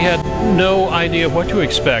had no idea what to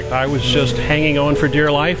expect. I was just hanging on for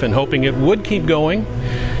dear life and hoping it would keep going,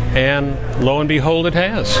 and lo and behold, it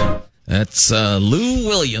has. That's Lou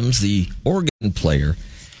Williams, the organ player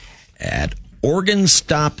at Organ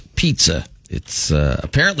Stop Pizza. It's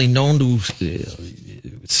apparently known to,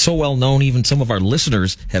 so well known, even some of our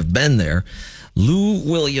listeners have been there. Lou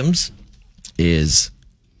Williams is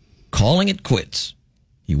calling it quits.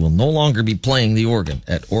 He will no longer be playing the organ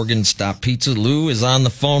at Organ Stop Pizza. Lou is on the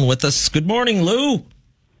phone with us. Good morning, Lou.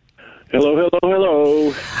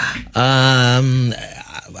 Hello.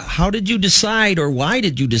 How did you decide, or why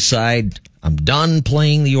did you decide, I'm done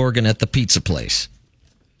playing the organ at the pizza place?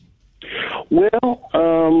 Well,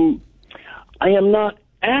 I am not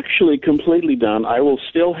actually completely done. I will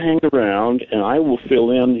still hang around, and I will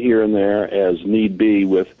fill in here and there as need be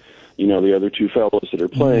with, the other two fellows that are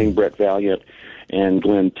playing, Brett Valiant and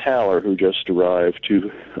Glenn Taller, who just arrived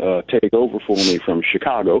to take over for me from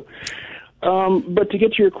Chicago. But to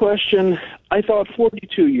get to your question, I thought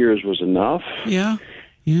 42 years was enough. Yeah.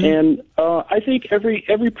 And I think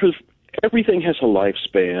everything has a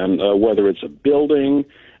lifespan, whether it's a building,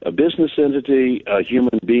 a business entity, a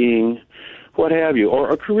human being, what have you, or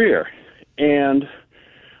a career. And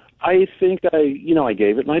I think I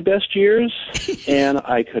gave it my best years, and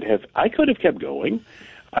I could have kept going.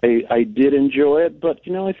 I did enjoy it, but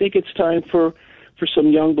I think it's time for some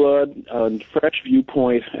young blood, fresh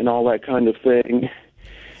viewpoint, and all that kind of thing.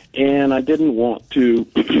 And I didn't want to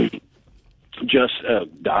just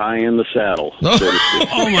die in the saddle. So to speak.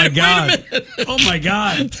 Oh my God! Oh my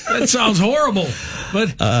God! That sounds horrible.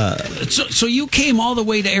 But so you came all the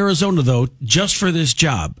way to Arizona though, just for this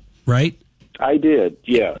job, right? I did.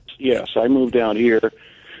 Yes. I moved out here.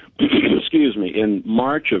 Excuse me. In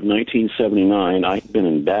March of 1979, I'd been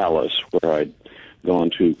in Dallas, where I'd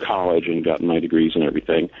gone to college and gotten my degrees and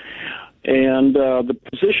everything. And the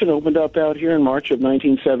position opened up out here in March of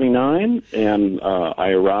 1979, and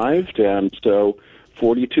I arrived. And so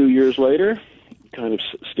 42 years later, kind of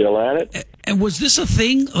still at it. And was this a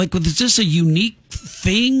thing? Like, was this a unique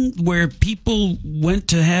thing where people went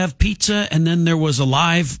to have pizza and then there was a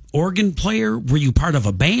live organ player? Were you part of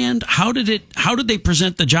a band? How did they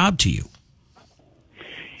present the job to you?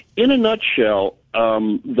 In a nutshell,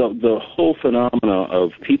 the whole phenomena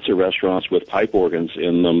of pizza restaurants with pipe organs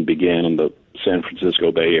in them began in the San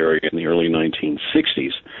Francisco Bay Area in the early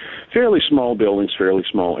 1960s. Fairly small buildings, fairly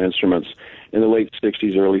small instruments. In the late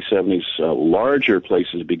 60s, early 70s, larger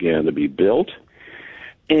places began to be built.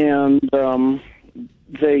 And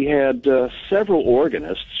they had several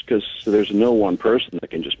organists, because there's no one person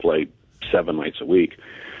that can just play 7 nights a week.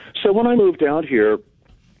 So when I moved out here,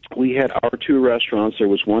 we had our 2 restaurants. There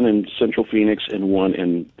was one in Central Phoenix and one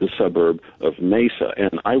in the suburb of Mesa.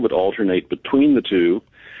 And I would alternate between the two,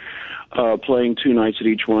 playing 2 nights at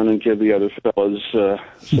each one and give the other fellas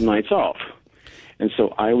some nights off. And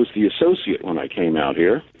so I was the associate when I came out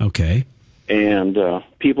here. Okay. And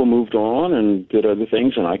people moved on and did other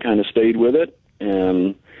things, and I kind of stayed with it.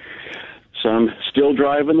 And so I'm still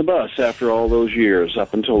driving the bus after all those years,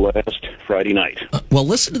 up until last Friday night. Well,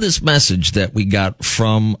 listen to this message that we got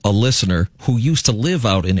from a listener who used to live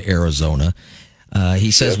out in Arizona.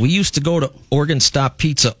 He says, We used to go to Organ Stop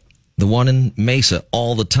Pizza, the one in Mesa,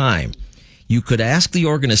 all the time. You could ask the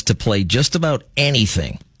organist to play just about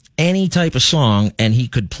anything, any type of song, and he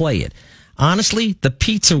could play it. Honestly, the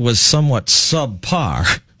pizza was somewhat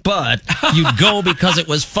subpar, but you'd go because it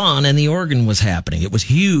was fun and the organ was happening. It was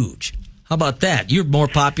huge. How about that? You're more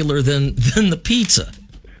popular than the pizza.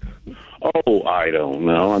 Oh, I don't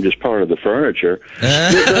know. I'm just part of the furniture.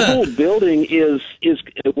 The whole building is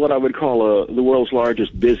what I would call the world's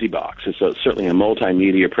largest busy box. It's certainly a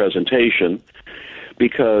multimedia presentation,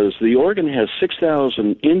 because the organ has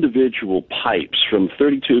 6,000 individual pipes from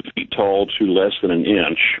 32 feet tall to less than an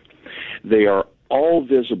inch. They are all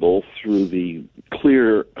visible through the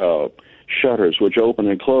clear shutters, which open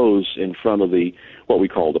and close in front of what we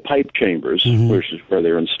call the pipe chambers, which is where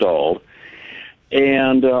they're installed.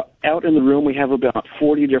 And out in the room, we have about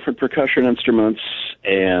 40 different percussion instruments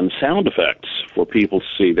and sound effects for people to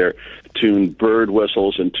see. They're tuned bird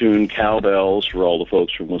whistles and tuned cowbells for all the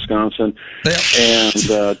folks from Wisconsin, and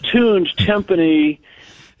tuned timpani,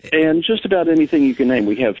 and just about anything you can name.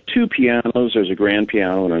 We have 2 pianos. There's a grand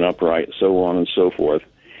piano and an upright, so on and so forth.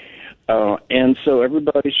 And so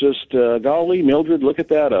everybody's just, golly, Mildred, look at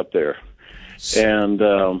that up there. And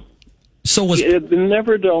it's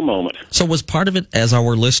never a dull moment. So was part of it, as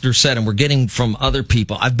our listener said, and we're getting from other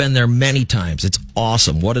people, I've been there many times. It's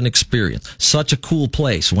awesome. What an experience. Such a cool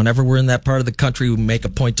place. Whenever we're in that part of the country, we make a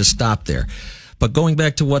point to stop there. But going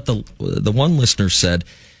back to what the one listener said,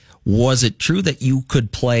 Was it true that you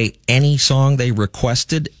could play any song they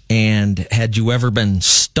requested? And had you ever been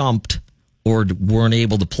stumped or weren't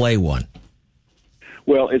able to play one?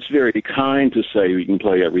 Well, it's very kind to say you can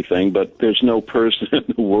play everything, but there's no person in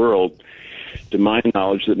the world, to my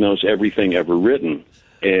knowledge, that knows everything ever written.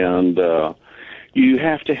 And you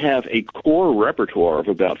have to have a core repertoire of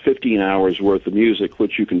about 15 hours worth of music,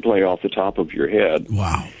 which you can play off the top of your head.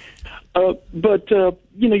 Wow. But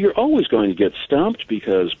you're always going to get stumped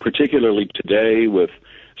because, particularly today with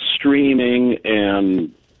streaming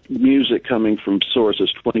and music coming from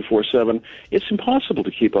sources 24/7, it's impossible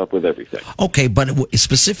to keep up with everything. Okay, but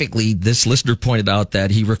specifically, this listener pointed out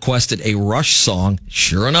that he requested a Rush song.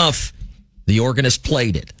 Sure enough, the organist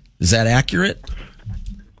played it. Is that accurate?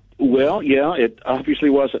 Well, yeah, it obviously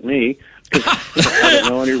wasn't me, 'cause I don't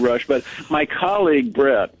know any Rush, but my colleague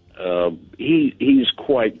Brett, he's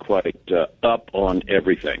quite up on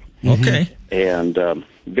everything. Okay. And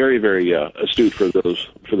very, very astute for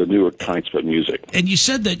the newer kinds of music. And you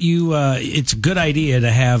said that it's a good idea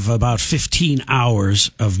to have about 15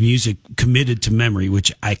 hours of music committed to memory,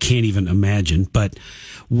 which I can't even imagine. But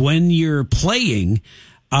when you're playing,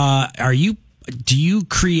 do you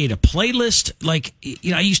create a playlist? Like,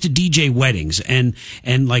 I used to DJ weddings, and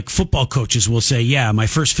like football coaches will say, yeah, my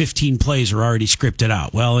first 15 plays are already scripted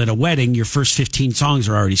out. Well, at a wedding, your first 15 songs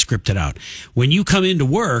are already scripted out. When you come into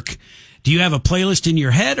work, do you have a playlist in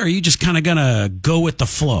your head, or are you just kind of going to go with the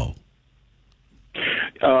flow?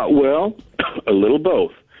 Well, a little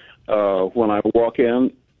both. When I walk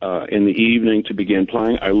in the evening to begin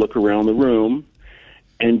playing, I look around the room,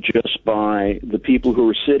 and just by the people who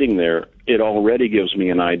are sitting there, it already gives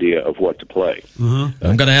me an idea of what to play. Uh-huh.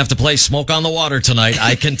 I'm going to have to play Smoke on the Water tonight.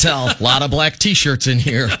 I can tell. A lot of black T-shirts in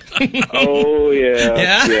here. Oh, yeah.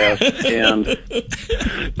 Yeah? Yes.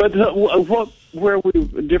 But where we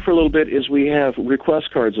differ a little bit is we have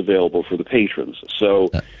request cards available for the patrons. So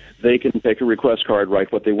they can take a request card,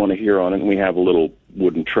 write what they want to hear on it, and we have a little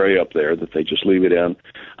wooden tray up there that they just leave it in.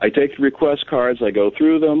 I take the request cards, I go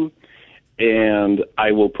through them, and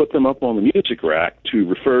I will put them up on the music rack to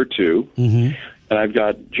refer to. Mm-hmm. And I've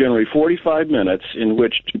got generally 45 minutes in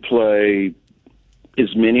which to play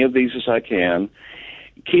as many of these as I can.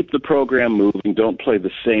 Keep the program moving. Don't play the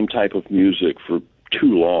same type of music for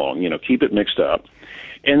too long. Keep it mixed up.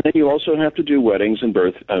 And then you also have to do weddings and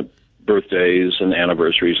birthdays and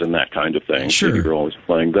anniversaries and that kind of thing. Sure. So you're always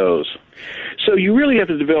playing those. So you really have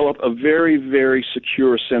to develop a very, very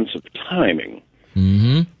secure sense of timing.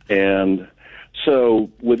 Mm-hmm. And so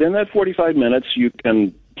within that 45 minutes, you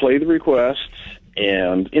can play the requests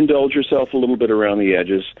and indulge yourself a little bit around the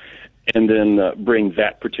edges, and then bring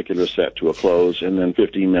that particular set to a close. And then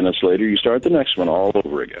 15 minutes later, you start the next one all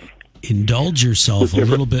over again. Indulge yourself a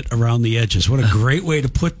little bit around the edges. What a great way to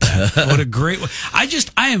put that. What a great way. I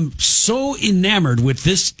am so enamored with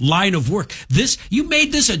this line of work. You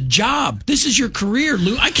made this a job. This is your career,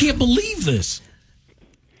 Lou. I can't believe this.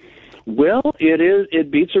 Well, it is. It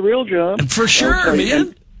beats a real job. For sure,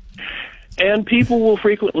 man. And people will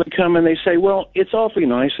frequently come and they say, well, it's awfully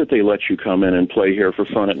nice that they let you come in and play here for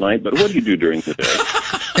fun at night, but what do you do during the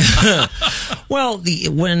day? Well,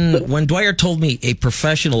 when Dwyer told me a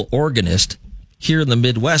professional organist here in the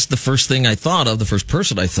Midwest, the first person I thought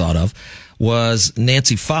of was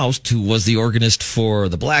Nancy Faust, who was the organist for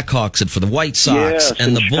the Blackhawks and for the White Sox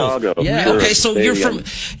and the Bulls. Yeah. Sure. Okay. So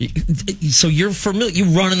you're familiar. You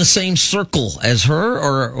run in the same circle as her,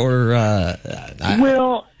 or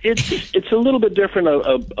well, it's a little bit different.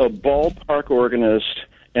 A ballpark organist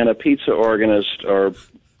and a pizza organist are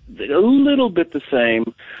a little bit the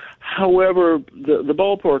same. However, the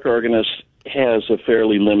ballpark organist has a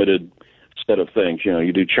fairly limited set of things.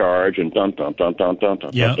 You do charge and dun dun dun dun dun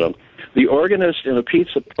dun dun dun. The organist in a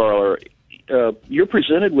pizza parlor, you're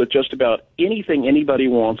presented with just about anything anybody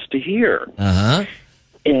wants to hear. Uh-huh.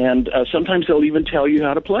 And sometimes they'll even tell you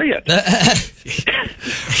how to play it. Hey,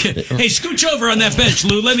 scooch over on that bench,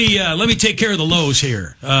 Lou. Let me take care of the lows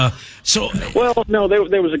here. Well, no,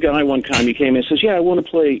 there was a guy one time. He came in and says, "Yeah, I want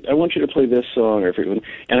you to play this song, and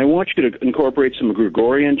I want you to incorporate some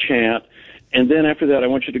Gregorian chant, and then after that, I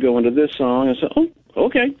want you to go into this song." I said, "Oh,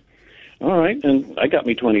 okay." All right, and I got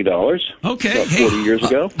me $20. Okay, about 40 years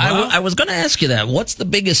ago. I was going to ask you that. What's the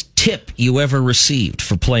biggest tip you ever received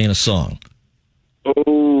for playing a song?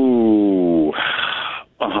 Oh,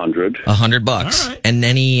 $100. $100. All right. And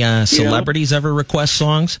any celebrities ever request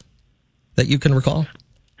songs that you can recall?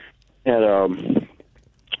 Had a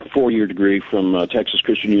 4-year degree from Texas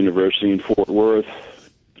Christian University in Fort Worth.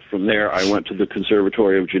 From there, I went to the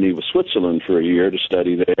Conservatory of Geneva, Switzerland for a year to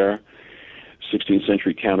study there. 16th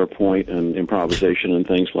century counterpoint and improvisation and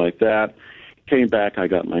things like that. came back. I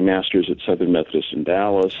got my master's at Southern Methodist in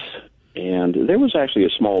Dallas, and there was actually a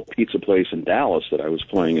small pizza place in Dallas that I was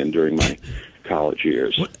playing in during my college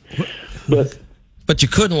years. But you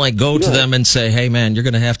couldn't go to them and say, "Hey, man, you're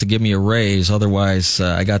going to have to give me a raise, otherwise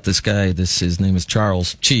I got this guy. His name is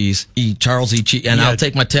Charles Charles E. Cheese, and I'll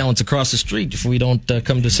take my talents across the street if we don't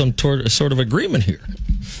come to some sort of agreement here."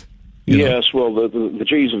 Yes, well, the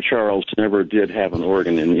G's of Charles never did have an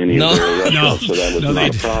organ in any of their restaurants, so that was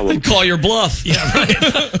not a problem. They'd call your bluff. Yeah, right.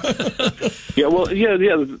 Yeah, well,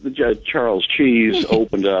 the Charles Cheese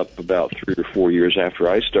opened up about 3 or 4 years after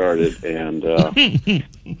I started, and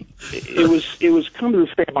it was kind of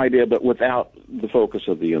the same idea, but without the focus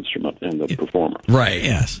of the instrument and the performer. Right.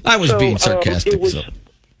 Yes. I was being sarcastic.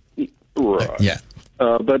 Right. Yeah.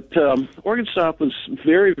 But Organ Stop was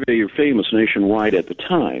very, very famous nationwide at the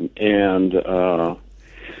time, and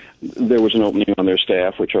there was an opening on their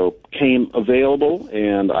staff which came available,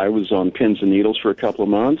 and I was on pins and needles for a couple of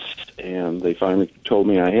months, and they finally told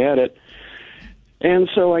me I had it. And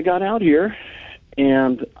so I got out here,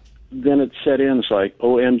 and then it set in. It's like,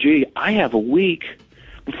 OMG, I have a week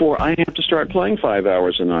before I have to start playing 5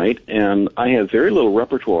 hours a night, and I have very little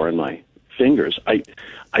repertoire in my fingers.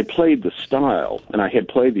 I played the style, and I had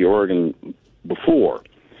played the organ before,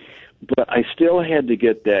 but I still had to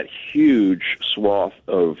get that huge swath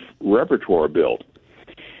of repertoire built.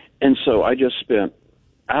 And so I just spent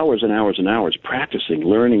hours and hours and hours practicing,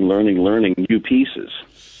 learning new pieces.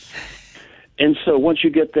 And so once you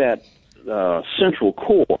get that central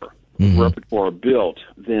core repertoire built,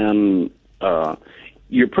 then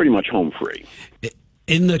you're pretty much home free.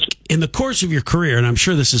 In the course of your career, and I'm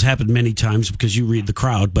sure this has happened many times because you read the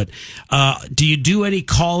crowd, but do you do any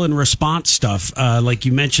call and response stuff? Like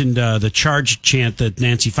you mentioned, the charge chant that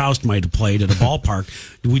Nancy Faust might have played at a ballpark.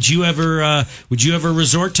 Would you ever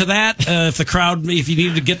resort to that if you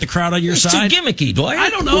needed to get the crowd on your side? It's too gimmicky, Dwight. I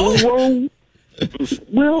don't know.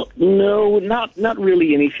 Well, no, not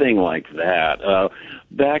really anything like that.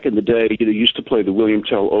 Back in the day, you used to play the William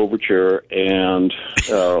Tell Overture, and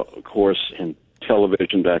of course, in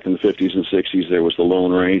television back in the 50s and 60s, there was the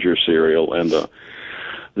Lone Ranger serial, and the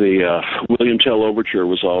William Tell Overture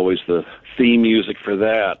was always the theme music for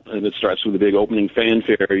that. And it starts with a big opening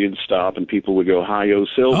fanfare. You'd stop, and people would go, "Hi-Yo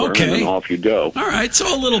Silver," and then off you'd go. All right,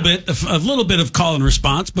 so a little bit of call and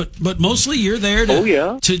response, but mostly you're there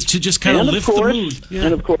to just kind of lift the mood. Yeah.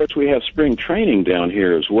 And of course, we have spring training down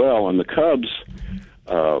here as well, and the Cubs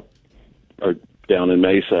are down in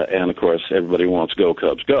Mesa, and of course, everybody wants "Go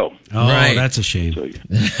Cubs, Go!" Oh, right. That's a shame. So,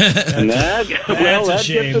 that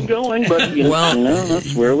gets them going, but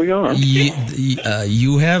that's where we are.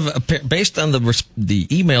 You have, based on the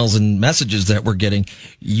emails and messages that we're getting,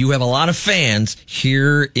 you have a lot of fans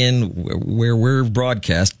here in where we're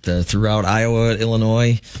broadcast throughout Iowa,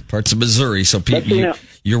 Illinois, parts of Missouri. So people,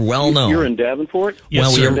 you're well known. You're in Davenport?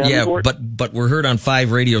 Yes, but we're heard on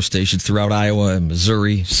 5 radio stations throughout Iowa and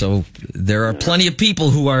Missouri. So there are plenty of people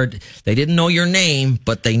who they didn't know your name,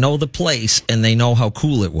 but they know the place and they know how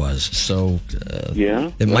cool it was. So I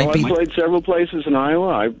played several places in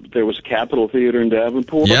Iowa. There was a Capitol Theater in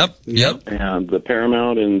Davenport. Yep. And the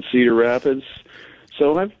Paramount in Cedar Rapids.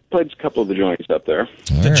 So I've played a couple of the joints up there.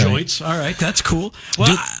 Joints, all right, that's cool.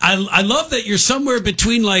 Well, I love that you're somewhere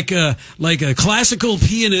between like a classical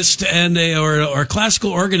pianist and or a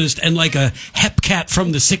classical organist and like a hepcat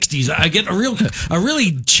from the '60s. I get a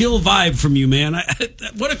really chill vibe from you, man.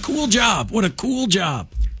 What a cool job! What a cool job!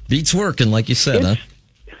 Beats working, like you said, huh?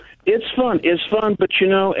 It's fun. It's fun, but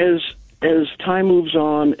as time moves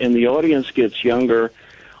on and the audience gets younger.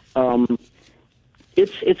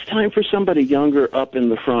 It's time for somebody younger up in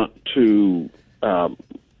the front to kind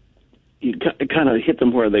of hit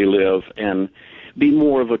them where they live and be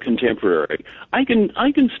more of a contemporary. I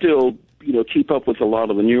can still keep up with a lot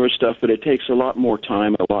of the newer stuff, but it takes a lot more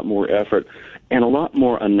time, a lot more effort, and a lot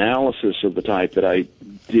more analysis of the type that I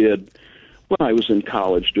did when I was in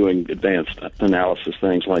college doing advanced analysis,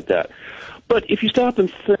 things like that. But if you stop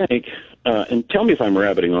and think, and tell me if I'm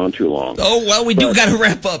rabbiting on too long. Oh, well, we do got to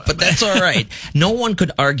wrap up, but that's all right. No one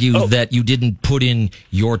could argue that you didn't put in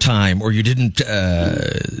your time or you didn't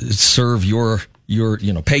serve your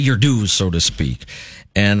pay your dues, so to speak.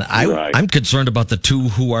 And I'm concerned about the two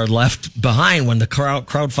who are left behind when the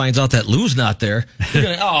crowd finds out that Lou's not there.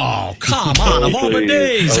 Oh, come on, of all the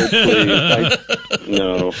days.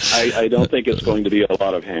 I don't think it's going to be a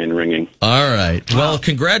lot of hand-wringing. All right. Well,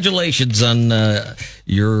 congratulations on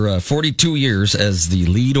your 42 years as the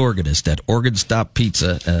lead organist at Organ Stop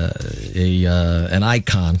Pizza, an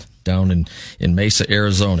icon down in Mesa,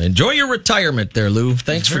 Arizona. Enjoy your retirement there, Lou.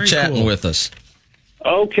 Thanks for chatting with us.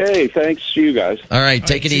 Okay, thanks to you guys. All right,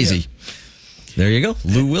 take it easy. There you go.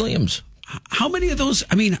 Lou Williams. How many of those?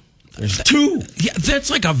 I mean, There's 2. Yeah, that's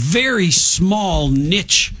like a very small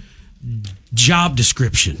niche job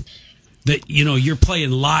description. That, you're playing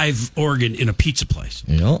live organ in a pizza place.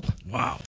 Yep. Wow.